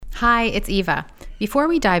Hi, it's Eva. Before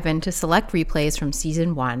we dive into select replays from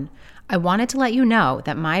Season 1, I wanted to let you know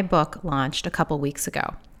that my book launched a couple weeks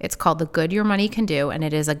ago. It's called The Good Your Money Can Do, and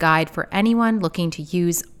it is a guide for anyone looking to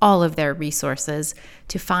use all of their resources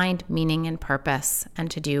to find meaning and purpose and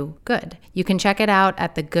to do good. You can check it out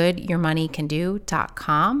at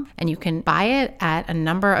thegoodyourmoneycando.com, and you can buy it at a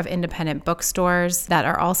number of independent bookstores that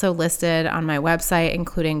are also listed on my website,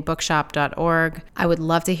 including bookshop.org. I would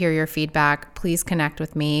love to hear your feedback. Please connect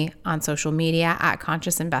with me on social media at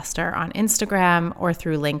Conscious Investor on Instagram or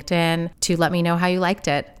through LinkedIn to let me know how you liked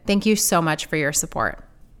it. Thank you so much for your support.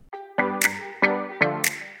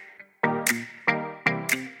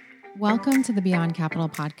 Welcome to the Beyond Capital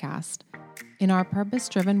podcast. In our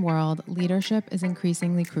purpose-driven world, leadership is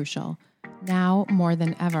increasingly crucial. Now more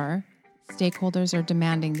than ever, stakeholders are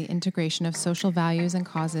demanding the integration of social values and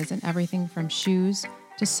causes in everything from shoes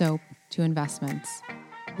to soap to investments.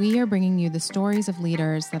 We are bringing you the stories of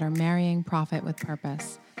leaders that are marrying profit with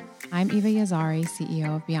purpose. I'm Eva Yazari,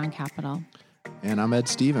 CEO of Beyond Capital. And I'm Ed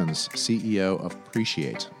Stevens, CEO of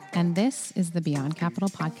Appreciate. And this is the Beyond Capital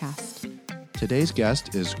podcast. Today's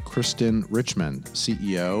guest is Kristin Richmond,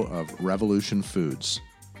 CEO of Revolution Foods.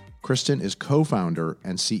 Kristin is co-founder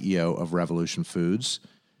and CEO of Revolution Foods.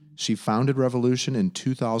 She founded Revolution in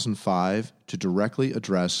 2005 to directly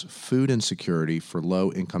address food insecurity for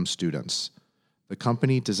low-income students. The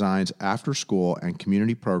company designs after-school and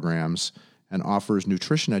community programs and offers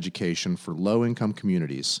nutrition education for low-income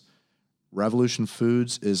communities. Revolution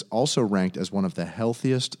Foods is also ranked as one of the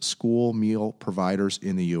healthiest school meal providers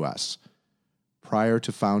in the U.S. Prior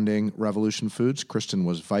to founding Revolution Foods, Kristin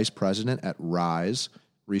was vice president at RISE,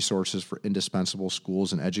 Resources for Indispensable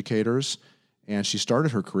Schools and Educators, and she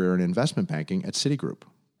started her career in investment banking at Citigroup.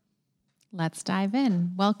 Let's dive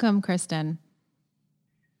in. Welcome, Kristin.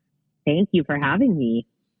 Thank you for having me.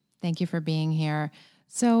 Thank you for being here.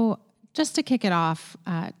 So just to kick it off,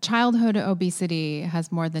 childhood obesity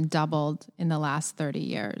has more than doubled in the last 30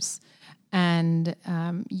 years. And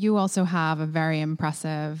you also have a very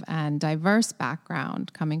impressive and diverse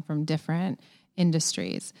background coming from different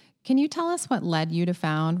industries. Can you tell us what led you to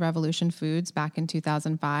found Revolution Foods back in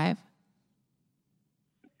 2005?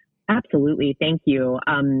 Absolutely. Thank you.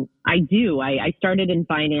 I do. I started in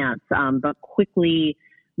finance, but quickly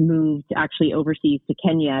moved actually overseas to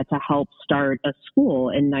Kenya to help start a school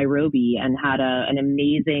in Nairobi and had an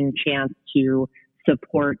amazing chance to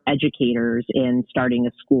support educators in starting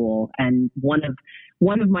a school. And one of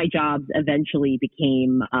my jobs eventually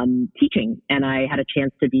became teaching. And I had a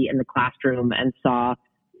chance to be in the classroom and saw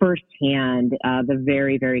firsthand the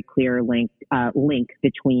very, very clear link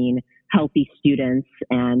between healthy students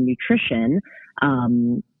and nutrition,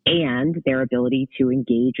 and their ability to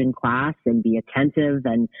engage in class and be attentive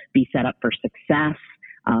and be set up for success,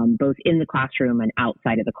 both in the classroom and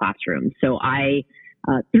outside of the classroom. So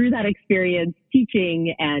through that experience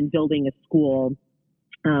teaching and building a school,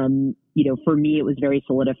 for me, it was very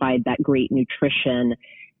solidified that great nutrition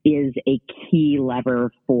is a key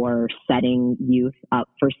lever for setting youth up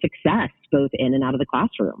for success, both in and out of the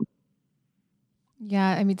classroom. Yeah,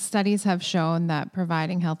 I mean, studies have shown that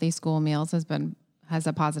providing healthy school meals has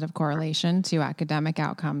a positive correlation to academic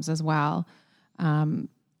outcomes as well. So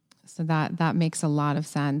that makes a lot of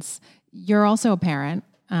sense. You're also a parent.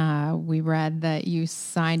 We read that you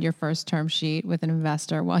signed your first term sheet with an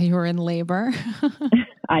investor while you were in labor.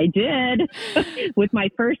 I did. With my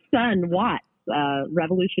first son, Watts.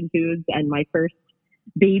 Revolution Foods and my first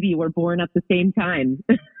baby were born at the same time.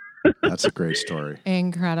 That's a great story.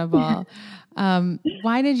 Incredible.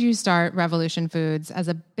 Why did you start Revolution Foods as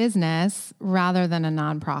a business rather than a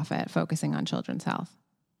nonprofit focusing on children's health?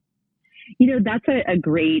 That's a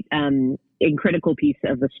great and critical piece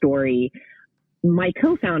of the story. My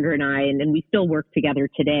co-founder and I, and we still work together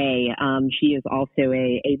today, she is also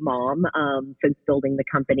a mom since building the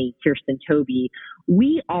company, Kristin Toby.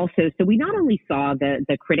 We not only saw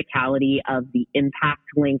the criticality of the impact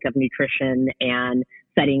link of nutrition and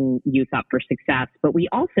setting youth up for success, but we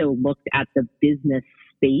also looked at the business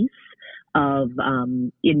space of,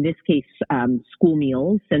 in this case, school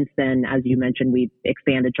meals. Since then, as you mentioned, we've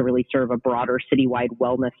expanded to really serve a broader citywide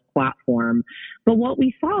wellness platform. But what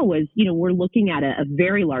we saw was, we're looking at a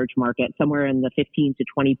very large market, somewhere in the $15 to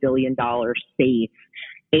 $20 billion space.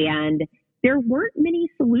 And there weren't many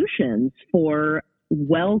solutions for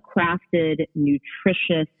well-crafted,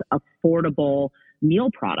 nutritious, affordable meal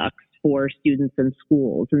products for students in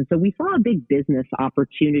schools. And so we saw a big business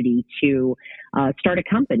opportunity to start a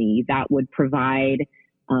company that would provide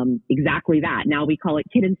exactly that. Now we call it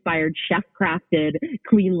kid-inspired, chef-crafted,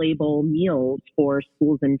 clean label meals for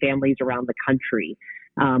schools and families around the country.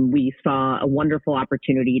 We saw a wonderful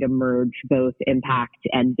opportunity to merge both impact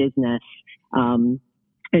and business,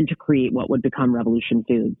 and to create what would become Revolution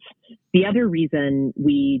Foods. The other reason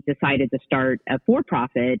we decided to start a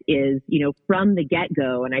for-profit is, from the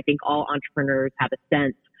get-go, and I think all entrepreneurs have a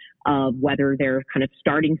sense of whether they're kind of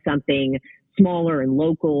starting something smaller and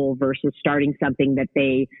local versus starting something that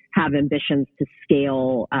they have ambitions to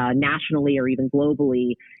scale nationally or even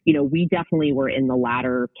globally. We definitely were in the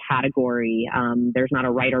latter category. There's not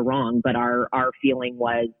a right or wrong, but our feeling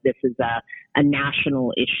was this is a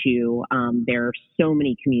national issue. There are so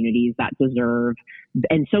many communities that deserve,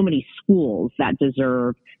 and so many schools that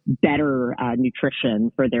deserve better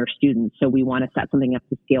nutrition for their students. So we want to set something up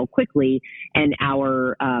to scale quickly. And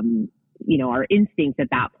our instinct at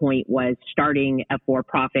that point was starting a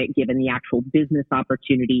for-profit, given the actual business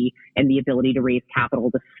opportunity and the ability to raise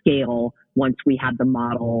capital to scale once we had the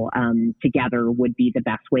model together, would be the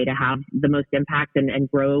best way to have the most impact and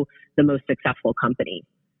grow the most successful company.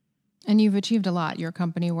 And you've achieved a lot. Your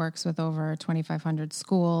company works with over 2,500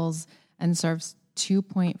 schools and serves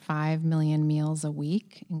 2.5 million meals a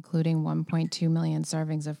week, including 1.2 million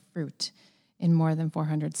servings of fruit in more than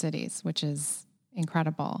 400 cities, which is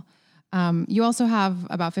incredible. You also have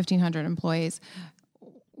about 1,500 employees.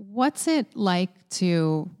 What's it like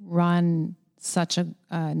to run such a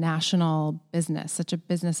national business, such a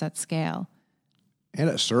business at scale? And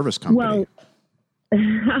a service company.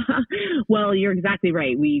 Well, you're exactly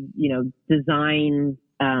right. We, design,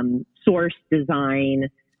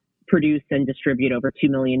 produce and distribute over 2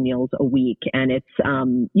 million meals a week. And it's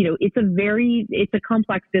a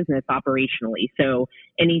complex business operationally. So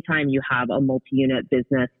anytime you have a multi-unit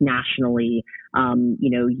business nationally,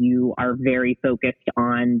 you are very focused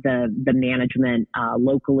on the management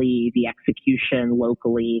locally, the execution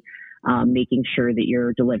locally, making sure that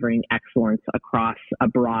you're delivering excellence across a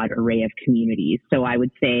broad array of communities. So I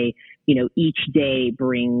would say, each day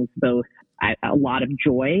brings both a lot of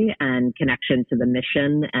joy and connection to the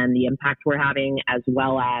mission and the impact we're having, as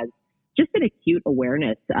well as just an acute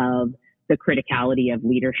awareness of the criticality of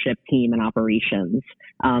leadership, team, and operations,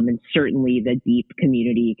 and certainly the deep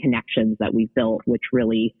community connections that we've built, which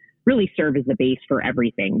really serve as the base for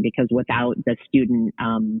everything, because without the student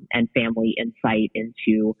and family insight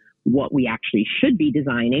into what we actually should be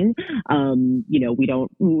designing,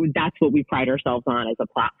 that's what we pride ourselves on as a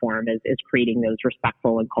platform, is creating those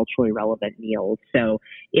respectful and culturally relevant meals. So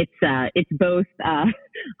it's both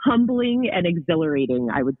humbling and exhilarating,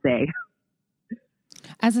 I would say.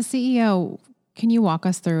 As a CEO, can you walk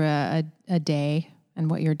us through a day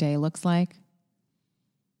and what your day looks like?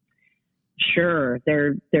 Sure.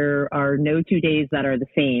 There are no 2 days that are the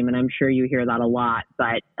same, and I'm sure you hear that a lot,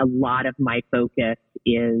 but a lot of my focus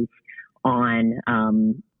is on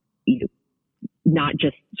not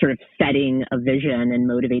just sort of setting a vision and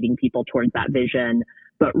motivating people towards that vision,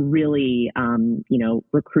 but really,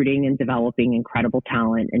 recruiting and developing incredible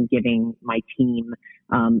talent and giving my team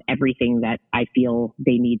everything that I feel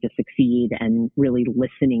they need to succeed, and really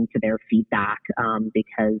listening to their feedback,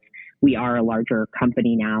 because we are a larger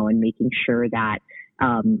company now, and making sure that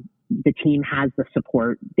the team has the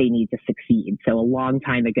support they need to succeed. So a long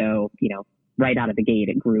time ago, right out of the gate,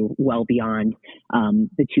 it grew well beyond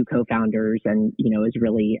the two co-founders, and is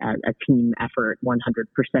really a team effort 100%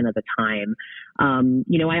 of the time.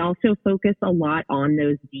 I also focus a lot on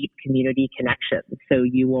those deep community connections. So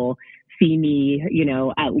you will see me,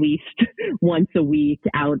 at least once a week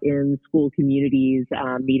out in school communities,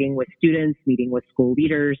 meeting with students, meeting with school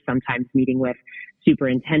leaders, sometimes meeting with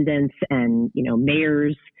superintendents and,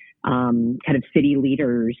 mayors, kind of city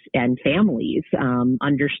leaders and families,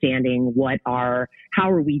 understanding how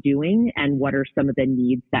are we doing and what are some of the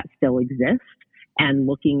needs that still exist, and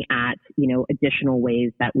looking at, additional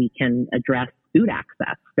ways that we can address food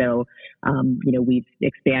access. So, we've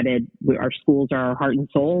expanded. Our schools are our heart and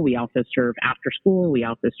soul. We also serve after school. We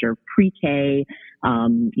also serve pre-K.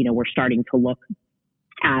 We're starting to look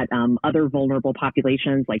at other vulnerable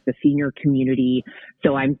populations like the senior community.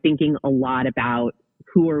 So I'm thinking a lot about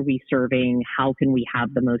who are we serving? How can we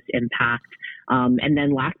have the most impact? And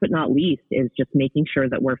then last but not least is just making sure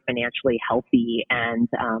that we're financially healthy and,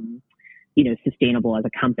 sustainable as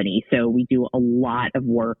a company. So we do a lot of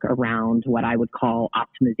work around what I would call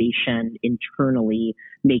optimization internally,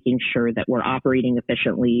 making sure that we're operating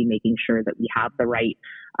efficiently, making sure that we have the right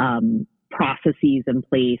processes in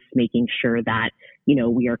place, making sure that,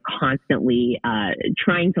 we are constantly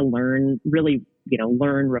trying to learn,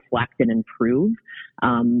 reflect, and improve.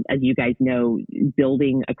 As you guys know,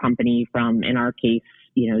 building a company from, in our case,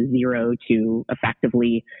 zero to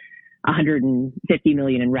effectively 150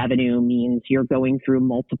 million in revenue means you're going through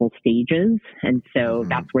multiple stages. And so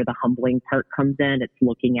that's where the humbling part comes in. It's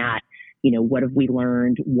looking at, what have we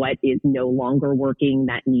learned? What is no longer working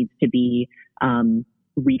that needs to be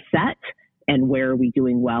reset? And where are we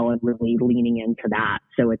doing well and really leaning into that?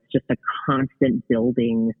 So it's just a constant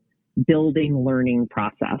building, learning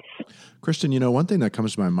process. Kristin, one thing that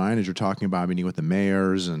comes to my mind as you're talking about meeting with the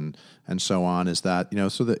mayors and so on is that,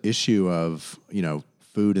 so the issue of,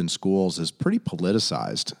 food in schools is pretty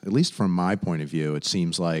politicized, at least from my point of view. It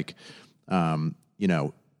seems like,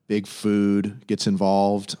 big food gets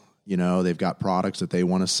involved. They've got products that they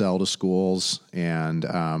want to sell to schools and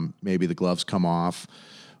maybe the gloves come off,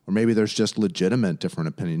 or maybe there's just legitimate different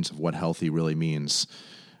opinions of what healthy really means.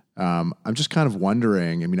 I'm just kind of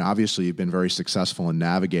wondering, obviously you've been very successful in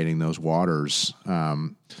navigating those waters.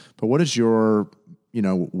 But what is your,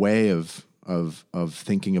 way of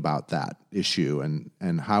thinking about that issue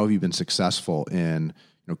and how have you been successful in,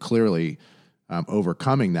 clearly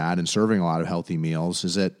overcoming that and serving a lot of healthy meals?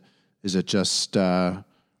 Is it just,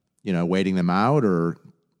 waiting them out or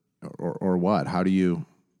what? How do you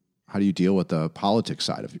deal with the politics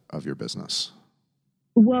side of your business?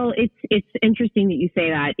 Well, it's interesting that you say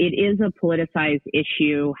that. It is a politicized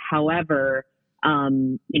issue. However,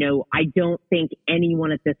 I don't think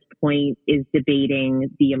anyone at this point is debating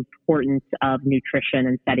the importance of nutrition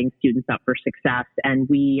and setting students up for success. And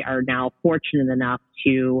we are now fortunate enough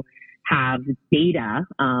to have data,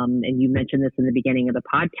 and you mentioned this in the beginning of the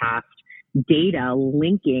podcast, data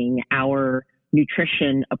linking our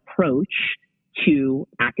nutrition approach to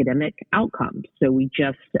academic outcomes. So we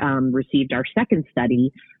just received our second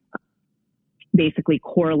study, basically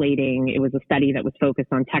correlating. It was a study that was focused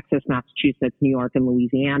on Texas, Massachusetts, New York, and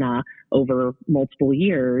Louisiana over multiple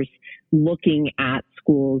years, looking at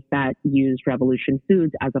schools that used Revolution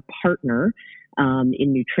Foods as a partner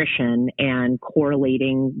in nutrition and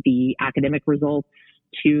correlating the academic results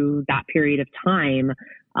to that period of time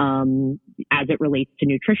as it relates to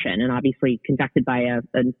nutrition, and obviously conducted by a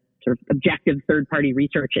sort of objective third-party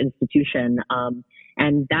research institution.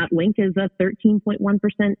 And that link is a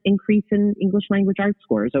 13.1% increase in English language arts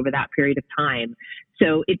scores over that period of time.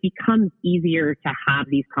 So it becomes easier to have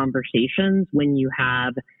these conversations when you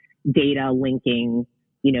have data linking,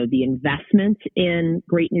 the investment in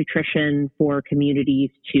great nutrition for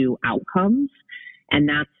communities to outcomes. And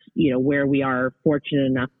that's, where we are fortunate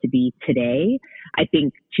enough to be today. I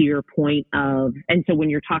think to your point of, and so when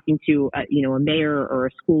you're talking to, a mayor or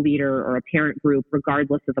a school leader or a parent group,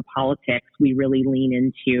 regardless of the politics, we really lean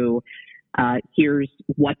into, here's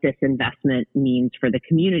what this investment means for the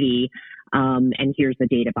community. And here's the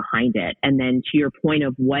data behind it. And then to your point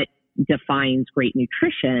of what defines great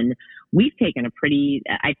nutrition, we've taken a pretty,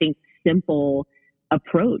 I think, simple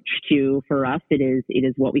approach to, for us, it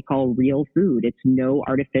is what we call real food. It's no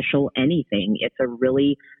artificial anything. It's a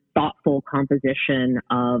really thoughtful composition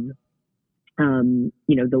of,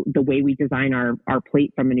 the way we design our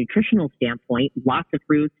plate from a nutritional standpoint, lots of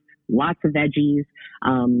fruits, lots of veggies,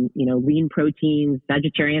 lean proteins,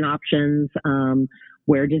 vegetarian options,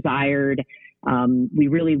 where desired. We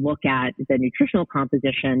really look at the nutritional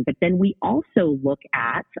composition, but then we also look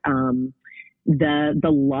at, the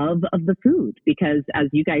love of the food, because as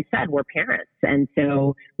you guys said, we're parents. And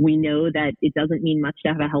so we know that it doesn't mean much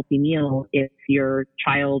to have a healthy meal if your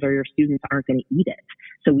child or your students aren't going to eat it.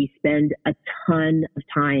 So we spend a ton of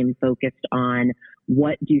time focused on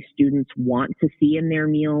what do students want to see in their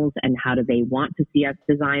meals and how do they want to see us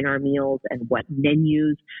design our meals and what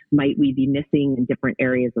menus might we be missing in different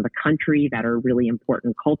areas of the country that are really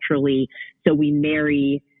important culturally. So we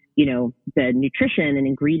marry, the nutrition and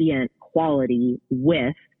ingredient quality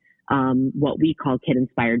with what we call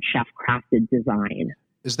kid-inspired, chef-crafted design.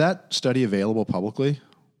 Is that study available publicly?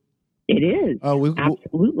 It is. Oh,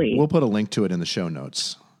 absolutely. We'll put a link to it in the show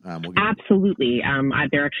notes. Absolutely.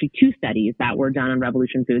 There are actually two studies that were done on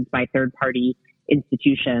Revolution Foods by third-party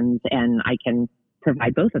institutions, and I can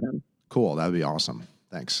provide both of them. Cool. That would be awesome.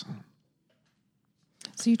 Thanks.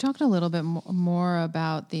 So you talked a little bit more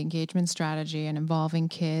about the engagement strategy and involving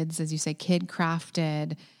kids, as you say,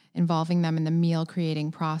 kid-crafted, involving them in the meal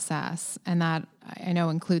creating process. And that I know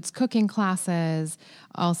includes cooking classes,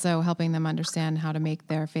 also helping them understand how to make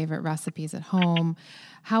their favorite recipes at home.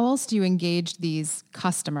 How else do you engage these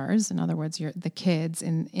customers, in other words, the kids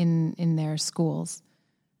in their schools?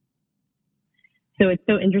 So it's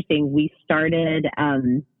so interesting. We started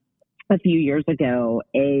a few years ago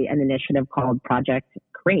an initiative called Project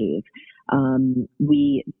Crave.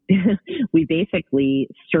 We basically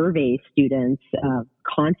survey students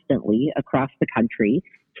constantly across the country,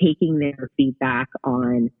 taking their feedback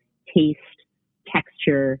on taste,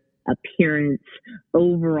 texture, appearance,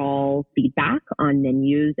 overall feedback on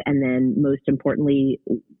menus, and then most importantly,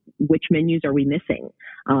 which menus are we missing?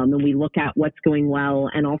 And we look at what's going well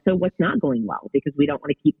and also what's not going well, because we don't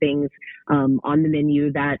want to keep things on the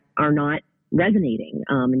menu that are not resonating.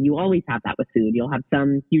 And you always have that with food. You'll have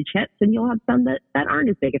some huge hits and you'll have some that aren't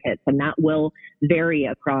as big of hits, and that will vary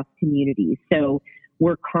across communities. So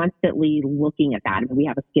we're constantly looking at that. We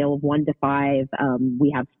have a scale of 1 to 5.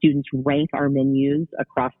 We have students rank our menus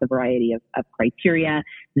across the variety of criteria.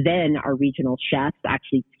 Then our regional chefs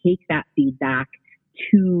actually take that feedback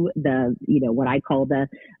to the, what I call the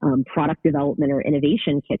product development or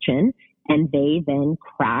innovation kitchen, and they then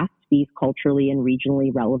craft these culturally and regionally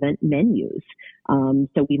relevant menus.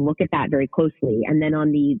 So we look at that very closely. And then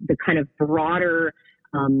on the kind of broader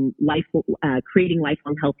creating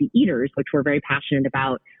lifelong healthy eaters, which we're very passionate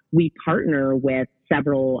about, we partner with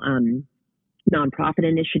several nonprofit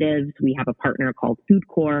initiatives. We have a partner called Food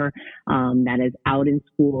Corps that is out in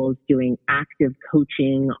schools doing active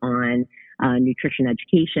coaching on nutrition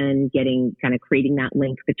education, creating that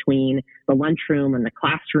link between the lunchroom and the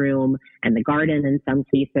classroom and the garden in some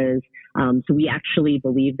cases. So we actually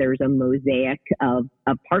believe there's a mosaic of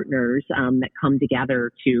partners that come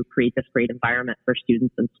together to create this great environment for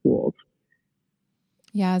students in schools.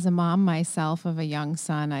 Yeah, as a mom myself of a young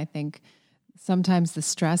son, I think sometimes the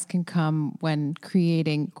stress can come when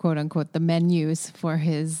creating, quote unquote, the menus for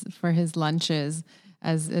his lunches,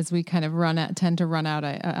 as we kind of tend to run out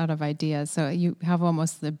of ideas. So you have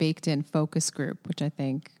almost the baked in focus group, which I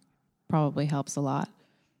think probably helps a lot.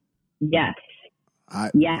 Yes.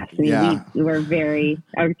 Yeah. We're very,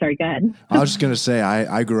 I'm sorry, go ahead. I was just going to say,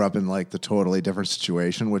 I grew up in like the totally different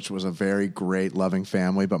situation, which was a very great, loving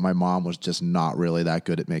family, but my mom was just not really that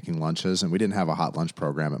good at making lunches, and we didn't have a hot lunch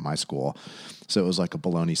program at my school. So it was like a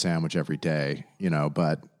bologna sandwich every day,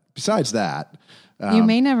 but besides that. You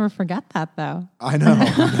may never forget that, though. I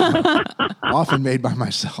know. Often made by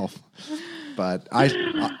myself. But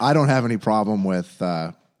I don't have any problem with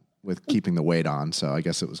keeping the weight on, so I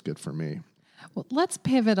guess it was good for me. Well, let's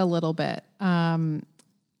pivot a little bit.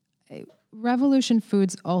 Revolution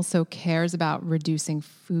Foods also cares about reducing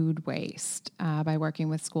food waste by working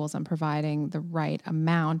with schools on providing the right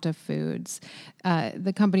amount of foods.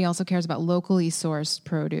 The company also cares about locally sourced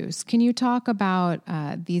produce. Can you talk about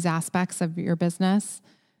these aspects of your business?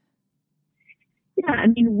 Yeah,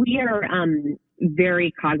 we are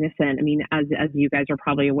very cognizant. As you guys are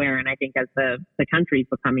probably aware, and I think as the country's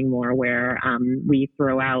becoming more aware, we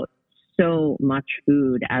throw out so much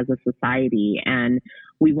food as a society, and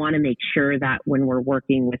we want to make sure that when we're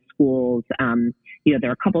working with schools, there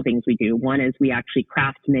are a couple things we do. One is we actually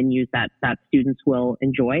craft menus that students will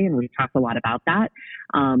enjoy, and we've talked a lot about that.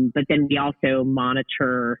 But then we also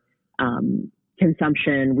monitor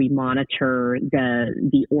consumption. We monitor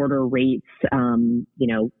the order rates,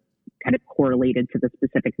 kind of correlated to the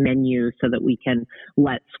specific menu, so that we can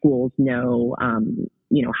let schools know,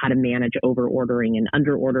 how to manage over ordering and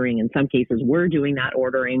under ordering. In some cases, we're doing that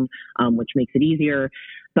ordering, which makes it easier.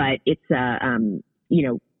 But it's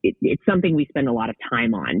it's something we spend a lot of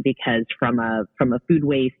time on, because from a food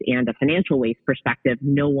waste and a financial waste perspective,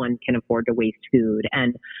 no one can afford to waste food.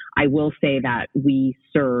 And I will say that we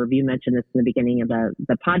serve, you mentioned this in the beginning of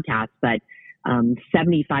the podcast, but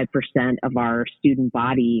 75% of our student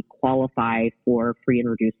body qualify for free and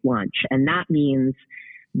reduced lunch. And that means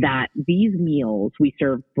that these meals, we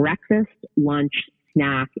serve breakfast, lunch,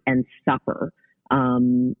 snack, and supper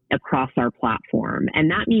across our platform.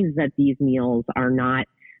 And that means that these meals are not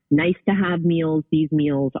nice to have meals. These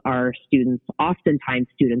meals are oftentimes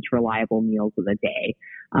students' reliable meals of the day.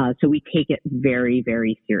 So we take it very,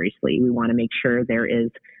 very seriously. We want to make sure there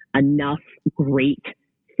is enough great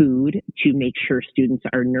food to make sure students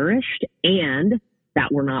are nourished, and that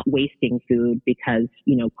we're not wasting food, because,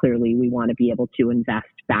 clearly we want to be able to invest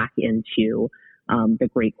back into the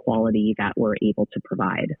great quality that we're able to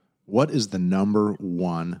provide. What is the number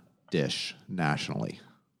one dish nationally?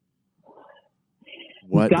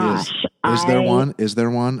 Is there one? Is there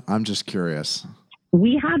one? I'm just curious.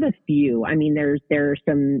 We have a few. There's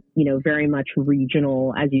some, very much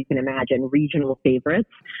regional, as you can imagine, regional favorites.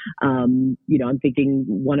 I'm thinking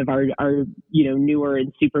one of our newer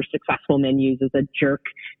and super successful menus is a jerk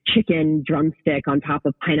chicken drumstick on top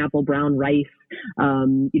of pineapple brown rice,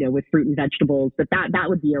 with fruit and vegetables. But that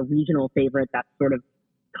would be a regional favorite that's sort of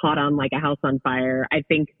caught on like a house on fire. I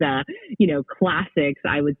think the, classics,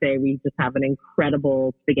 I would say we just have an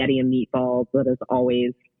incredible spaghetti and meatballs that is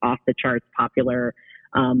always off the charts popular.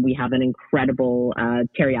 We have an incredible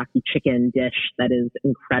teriyaki chicken dish that is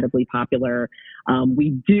incredibly popular.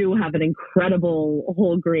 We do have an incredible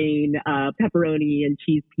whole grain pepperoni and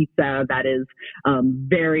cheese pizza that is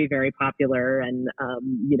very, very popular, and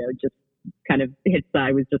just kind of hits.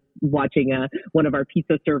 I was just watching one of our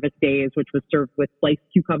pizza service days, which was served with sliced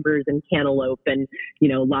cucumbers and cantaloupe, and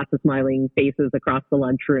lots of smiling faces across the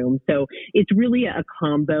lunchroom. So it's really a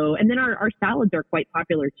combo. And then our salads are quite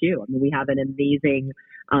popular too. I mean, we have an amazing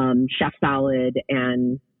chef salad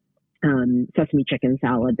and sesame chicken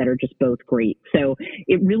salad that are just both great. So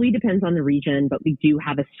it really depends on the region, but we do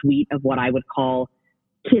have a suite of what I would call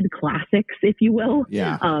kid classics, if you will,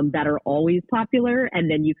 that are always popular. And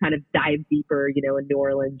then you kind of dive deeper, in New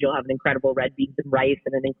Orleans, you'll have an incredible red beans and rice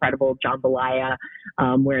and an incredible jambalaya.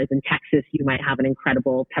 Whereas in Texas, you might have an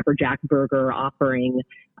incredible pepper jack burger offering.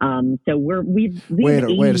 So we wait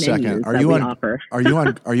a second. Are you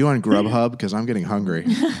on Grubhub? Because I'm getting hungry.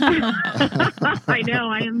 I know.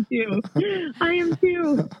 I am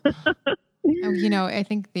too. I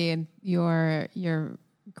think your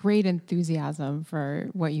great enthusiasm for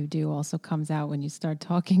what you do also comes out when you start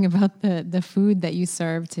talking about the food that you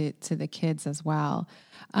serve to the kids as well.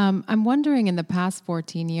 I'm wondering, in the past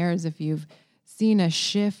 14 years, if you've seen a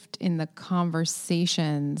shift in the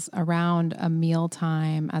conversations around a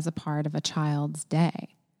mealtime as a part of a child's day.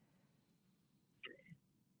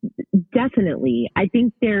 Definitely. I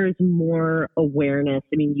think there's more awareness.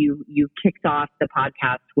 I mean, you kicked off the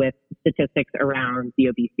podcast with statistics around the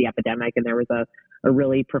obesity epidemic, and there was a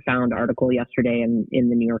really profound article yesterday in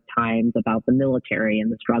the New York Times about the military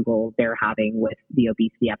and the struggle they're having with the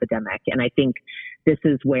obesity epidemic. And I think this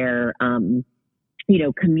is where,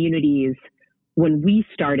 communities, when we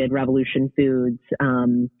started Revolution Foods,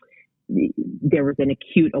 there was an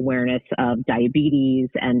acute awareness of diabetes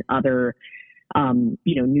and other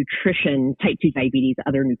nutrition, type 2 diabetes,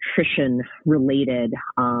 other nutrition related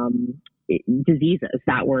diseases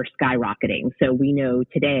that were skyrocketing. So we know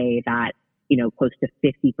today that, close to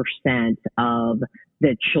 50% of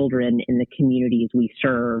the children in the communities we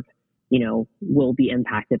serve, will be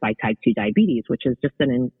impacted by type 2 diabetes, which is just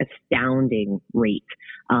an astounding rate.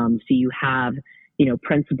 So you have,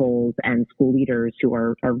 principals and school leaders who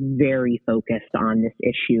are very focused on this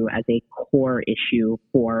issue as a core issue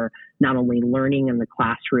for not only learning in the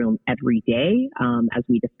classroom every day, as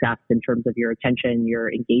we discussed in terms of your attention,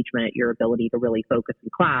 your engagement, your ability to really focus in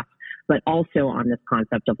class, but also on this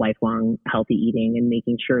concept of lifelong healthy eating and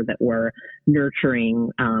making sure that we're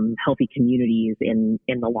nurturing healthy communities in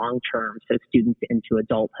the long term, so students into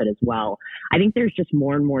adulthood as well. I think there's just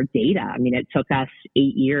more and more data. I mean, it took us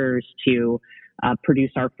 8 years to produce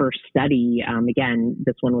our first study. Again,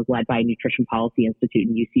 this one was led by Nutrition Policy Institute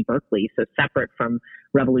in UC Berkeley, so separate from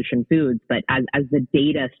Revolution Foods. But as the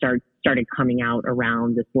data started coming out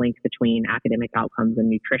around this link between academic outcomes and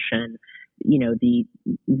nutrition,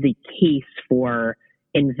 the case for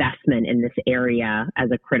investment in this area as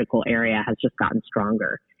a critical area has just gotten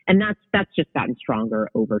stronger. And that's just gotten stronger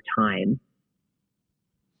over time.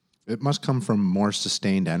 It must come from more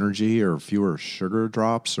sustained energy or fewer sugar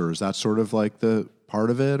drops, or is that sort of like the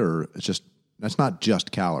part of it, or that's not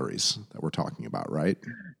just calories that we're talking about, right?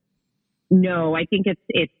 No, I think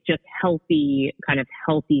it's just healthy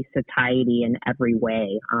satiety in every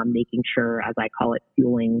way, making sure, as I call it,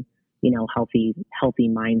 fueling, healthy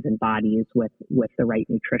minds and bodies with the right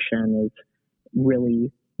nutrition is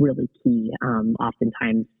really, really key.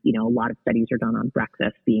 Oftentimes, a lot of studies are done on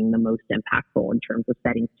breakfast being the most impactful in terms of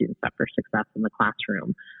setting students up for success in the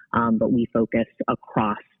classroom. But we focus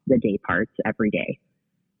across the day parts every day.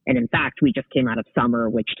 And in fact, we just came out of summer,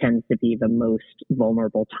 which tends to be the most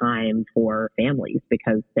vulnerable time for families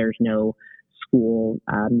because there's no school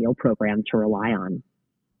meal program to rely on.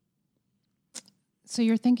 So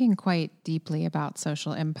you're thinking quite deeply about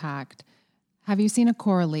social impact. Have you seen a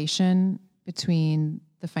correlation between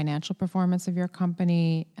the financial performance of your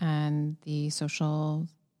company and the social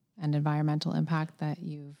and environmental impact that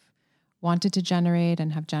you've wanted to generate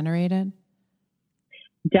and have generated?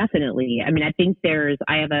 Definitely. I mean, I think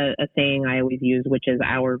I have a saying I always use, which is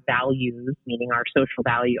our values, meaning our social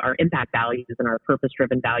value, our impact values and our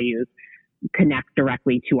purpose-driven values connect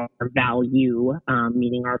directly to our value,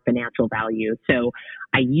 meaning our financial value. So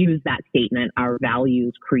I use that statement, our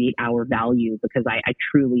values create our value, because I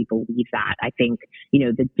truly believe that. I think,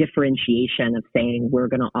 the differentiation of saying we're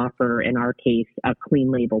going to offer, in our case, a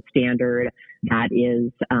clean label standard that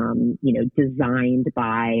is, designed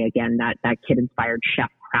by, again, that kid-inspired,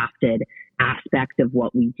 chef-crafted aspect of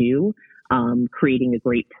what we do, creating a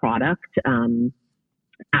great product,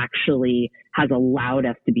 actually has allowed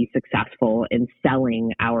us to be successful in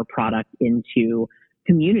selling our product into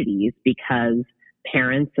communities, because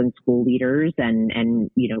parents and school leaders and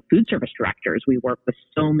food service directors, we work with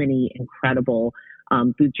so many incredible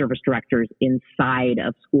food service directors inside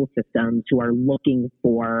of school systems who are looking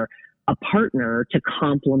for a partner to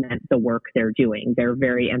complement the work they're doing. They're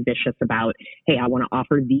very ambitious about, hey, I want to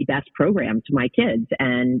offer the best program to my kids.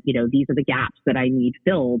 And, these are the gaps that I need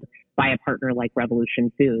filled by a partner like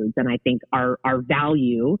Revolution Foods. And I think our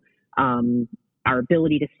value, our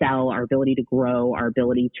ability to sell, our ability to grow, our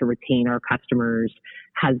ability to retain our customers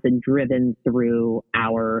has been driven through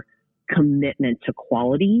our commitment to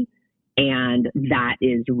quality. And that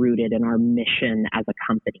is rooted in our mission as a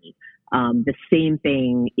company. The same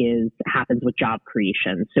thing happens with job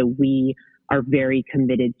creation. So we are very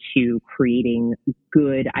committed to creating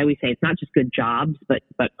good, I always say it's not just good jobs, but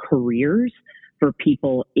careers for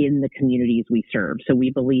people in the communities we serve. So we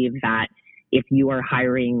believe that if you are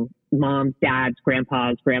hiring moms, dads,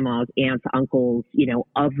 grandpas, grandmas, aunts, uncles,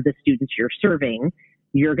 of the students you're serving,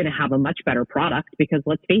 you're going to have a much better product, because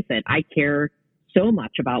let's face it, I care so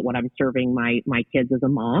much about what I'm serving my kids as a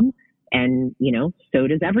mom. And, so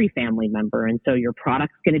does every family member. And so your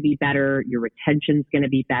product's going to be better. Your retention's going to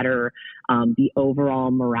be better. The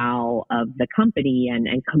overall morale of the company and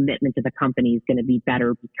commitment to the company is going to be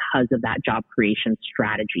better because of that job creation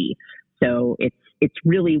strategy. So it's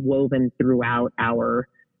really woven throughout our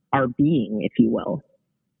being, if you will.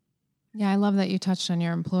 Yeah, I love that you touched on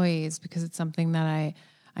your employees, because it's something that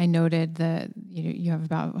I noted that you have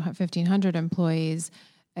about 1,500 employees.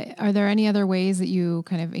 Are there any other ways that you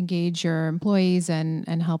kind of engage your employees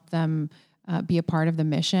and help them be a part of the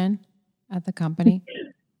mission at the company?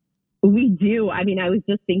 We do. I mean, I was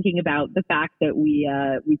just thinking about the fact that we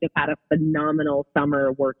just had a phenomenal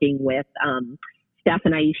summer working with Steph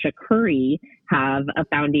and Aisha Curry have a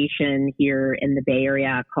foundation here in the Bay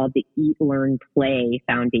Area called the Eat, Learn, Play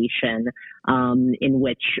Foundation, in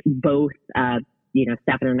which both Steph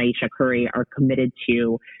and Aisha Curry are committed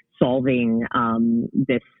to solving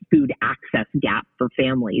this food access gap for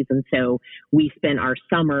families. And so we spent our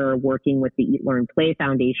summer working with the Eat, Learn, Play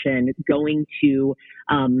Foundation, going to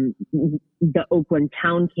the Oakland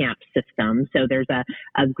Town Camp system. So there's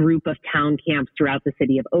a group of town camps throughout the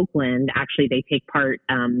city of Oakland. Actually, they take part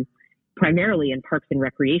primarily in parks and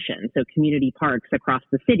recreation, so community parks across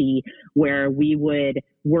the city, where we would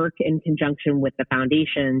work in conjunction with the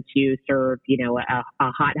foundation to serve,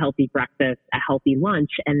 a hot, healthy breakfast, a healthy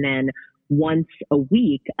lunch, and then once a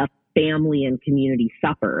week, a family and community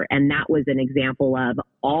supper. And that was an example of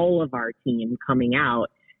all of our team coming out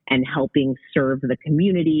and helping serve the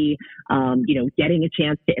community, getting a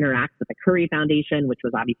chance to interact with the Curry Foundation, which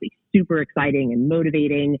was obviously super exciting and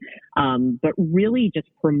motivating, but really just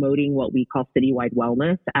promoting what we call citywide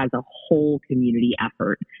wellness as a whole community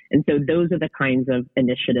effort. And so those are the kinds of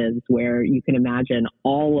initiatives where you can imagine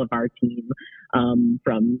all of our team,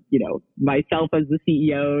 from, myself as the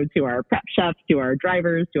CEO, to our prep chefs, to our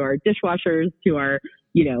drivers, to our dishwashers, to our,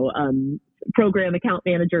 program account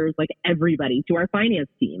managers, like everybody, to our finance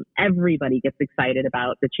team, everybody gets excited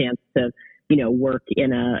about the chance to, work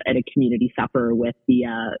at a community supper with the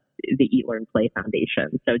Eat, Learn, Play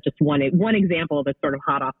Foundation. So just one example that's sort of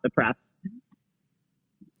hot off the press.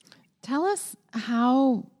 Tell us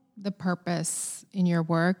how the purpose in your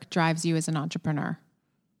work drives you as an entrepreneur.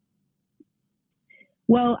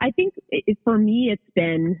 Well, I think for me, it's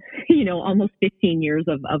been, almost 15 years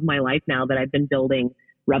of my life now that I've been building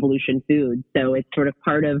Revolution Foods. So it's sort of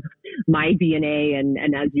part of my DNA. And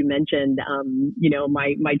as you mentioned,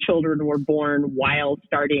 my children were born while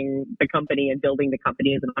starting the company and building the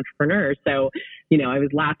company as an entrepreneur. So, I was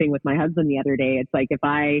laughing with my husband the other day. It's like, if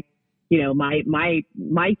I,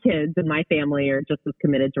 my kids and my family are just as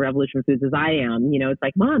committed to Revolution Foods as I am, it's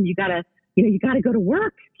like, Mom, you gotta go to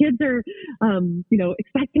work. Kids are,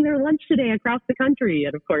 expecting their lunch today across the country.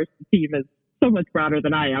 And of course, the team is so much broader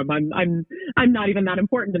than I am. I'm not even that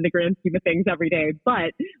important in the grand scheme of things every day.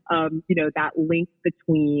 But, that link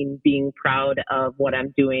between being proud of what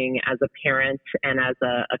I'm doing as a parent and as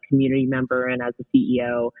a community member and as a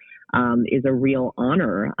CEO, is a real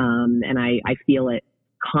honor. And I feel it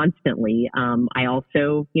constantly. I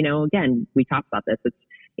also, again, we talked about this.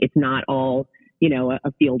 It's not all,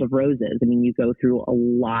 a field of roses. I mean, you go through a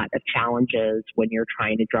lot of challenges when you're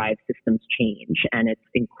trying to drive systems change, and it's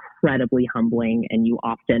incredibly humbling, and you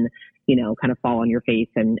often, kind of fall on your face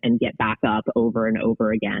and get back up over and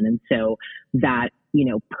over again. And so that,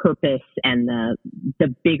 purpose and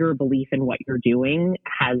the bigger belief in what you're doing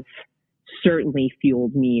has certainly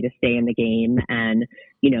fueled me to stay in the game and,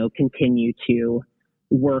 continue to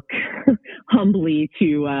work humbly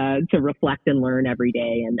to reflect and learn every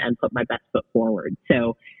day and put my best foot forward.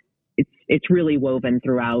 So it's really woven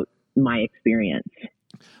throughout my experience.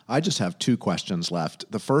 I just have two questions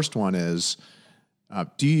left. The first one is,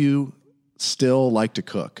 do you still like to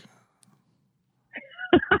cook?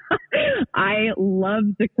 I love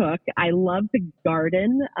to cook. I love to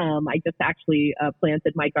garden. I just actually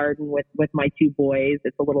planted my garden with my two boys.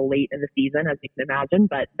 It's a little late in the season, as you can imagine,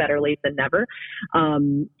 but better late than never.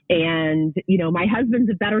 And, my husband's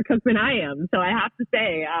a better cook than I am. So I have to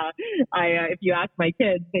say, if you ask my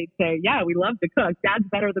kids, they'd say, yeah, we love to cook. Dad's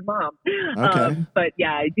better than mom. Okay. But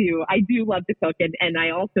yeah, I do love to cook. And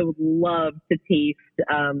I also love to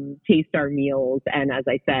taste our meals. And as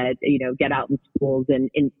I said, get out in schools and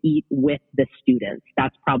eat with the students.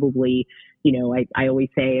 That's probably, I always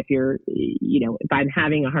say if I'm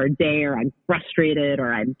having a hard day or I'm frustrated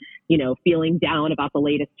or I'm, feeling down about the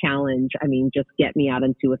latest challenge, just get me out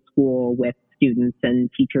into a school with students and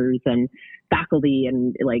teachers and faculty,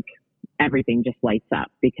 and everything just lights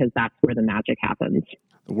up, because that's where the magic happens.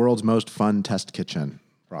 The world's most fun test kitchen,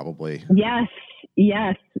 probably. Yes,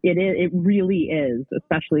 it is. It really is,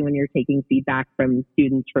 especially when you're taking feedback from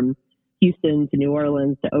students from Houston to New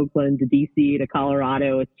Orleans to Oakland to DC to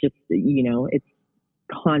Colorado. It's just, it's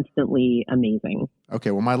constantly amazing.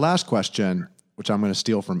 Okay. Well, my last question, which I'm going to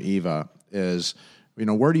steal from Eva, is,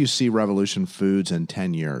 where do you see Revolution Foods in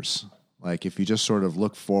 10 years? Like, if you just sort of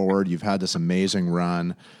look forward, you've had this amazing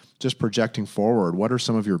run, just projecting forward, what are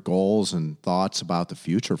some of your goals and thoughts about the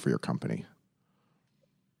future for your company?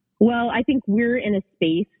 Well, I think we're in a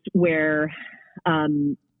space where,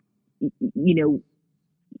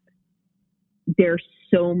 there's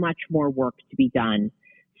so much more work to be done.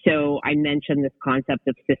 So I mentioned this concept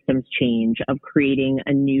of systems change, of creating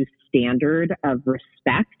a new standard of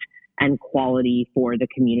respect and quality for the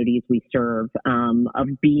communities we serve, of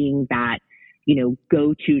being that,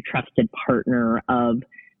 go-to trusted partner of,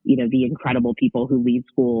 the incredible people who lead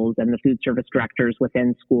schools and the food service directors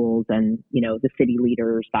within schools and, the city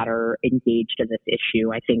leaders that are engaged in this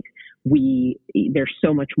issue. I think there's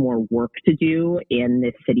so much more work to do in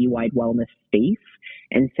this citywide wellness space.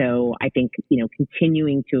 And so I think,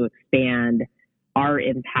 continuing to expand our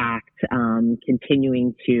impact,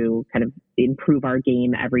 continuing to kind of improve our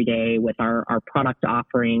game every day with our product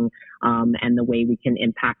offering, and the way we can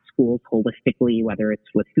impact schools holistically, whether it's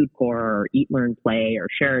with Food Core or Eat, Learn, Play or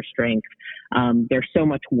Share a Strength. There's so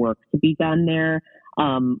much work to be done there.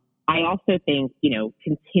 I also think,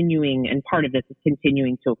 continuing, and part of this is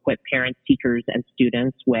continuing to equip parents, teachers, and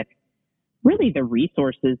students with really the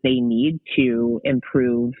resources they need to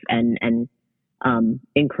improve and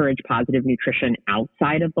encourage positive nutrition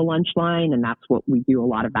outside of the lunch line. And that's what we do a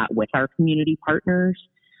lot of that with our community partners.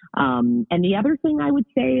 And the other thing I would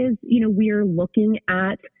say is, we're looking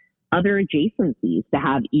at other adjacencies to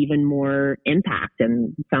have even more impact.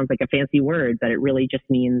 And it sounds like a fancy word, but it really just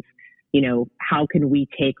means, how can we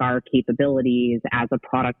take our capabilities as a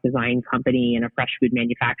product design company and a fresh food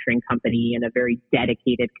manufacturing company and a very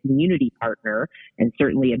dedicated community partner, and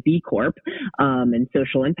certainly a B Corp, and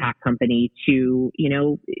social impact company to,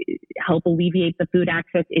 help alleviate the food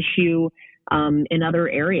access issue in other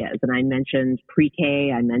areas. And I mentioned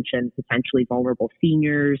pre-K, I mentioned potentially vulnerable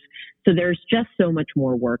seniors. So there's just so much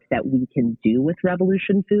more work that we can do with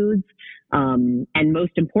Revolution Foods. And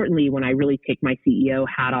most importantly, when I really take my CEO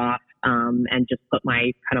hat off, and just put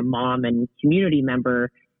my kind of mom and community member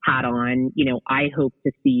hat on, I hope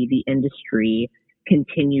to see the industry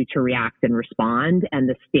continue to react and respond, and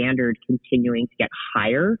the standard continuing to get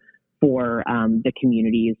higher for the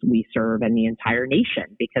communities we serve and the entire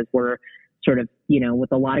nation, because we're sort of,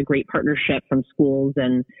 with a lot of great partnership from schools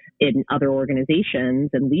and in other organizations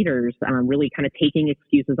and leaders, really kind of taking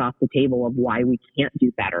excuses off the table of why we can't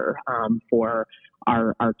do better for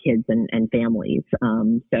our kids and families.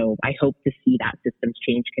 So I hope to see that systems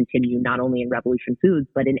change continue, not only in Revolution Foods,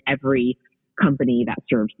 but in every company that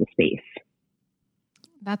serves the space.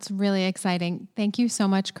 That's really exciting. Thank you so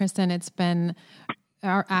much, Kristin. It's been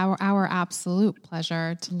our absolute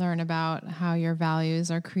pleasure to learn about how your values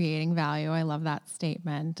are creating value. I love that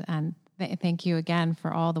statement. And thank you again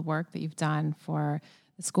for all the work that you've done for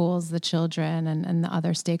the schools, the children, and the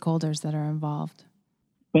other stakeholders that are involved.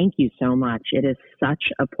 Thank you so much. It is such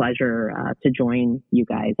a pleasure to join you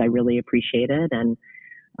guys. I really appreciate it, and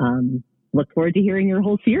look forward to hearing your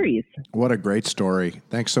whole series. What a great story.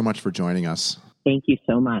 Thanks so much for joining us. Thank you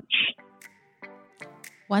so much.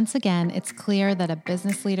 Once again, it's clear that a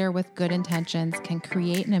business leader with good intentions can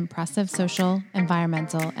create an impressive social,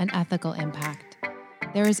 environmental, and ethical impact.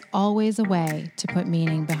 There is always a way to put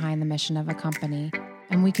meaning behind the mission of a company,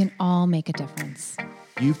 and we can all make a difference.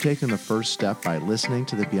 You've taken the first step by listening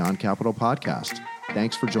to the Beyond Capital podcast.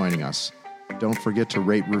 Thanks for joining us. Don't forget to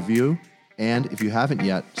rate, review, and if you haven't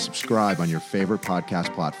yet, subscribe on your favorite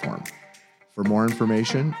podcast platform. For more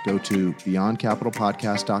information, go to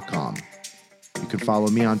beyondcapitalpodcast.com. You can follow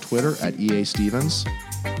me on Twitter at EA Stevens.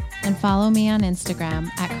 And follow me on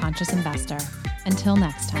Instagram at Conscious Investor. Until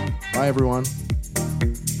next time. Bye, everyone.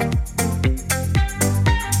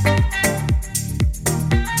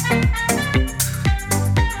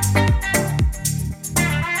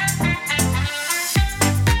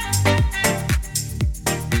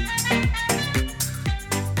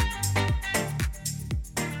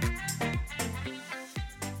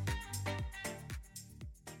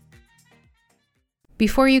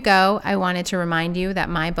 Before you go, I wanted to remind you that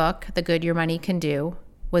my book, The Good Your Money Can Do,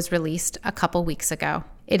 was released a couple weeks ago.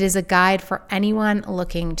 It is a guide for anyone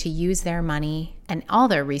looking to use their money and all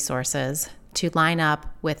their resources to line up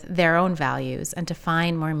with their own values and to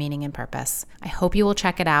find more meaning and purpose. I hope you will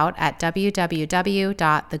check it out at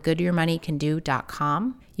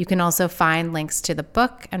www.thegoodyourmoneycando.com. You can also find links to the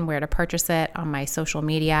book and where to purchase it on my social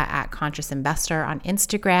media at Conscious Investor on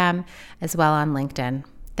Instagram, as well on LinkedIn.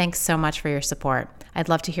 Thanks so much for your support. I'd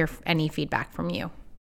love to hear any feedback from you.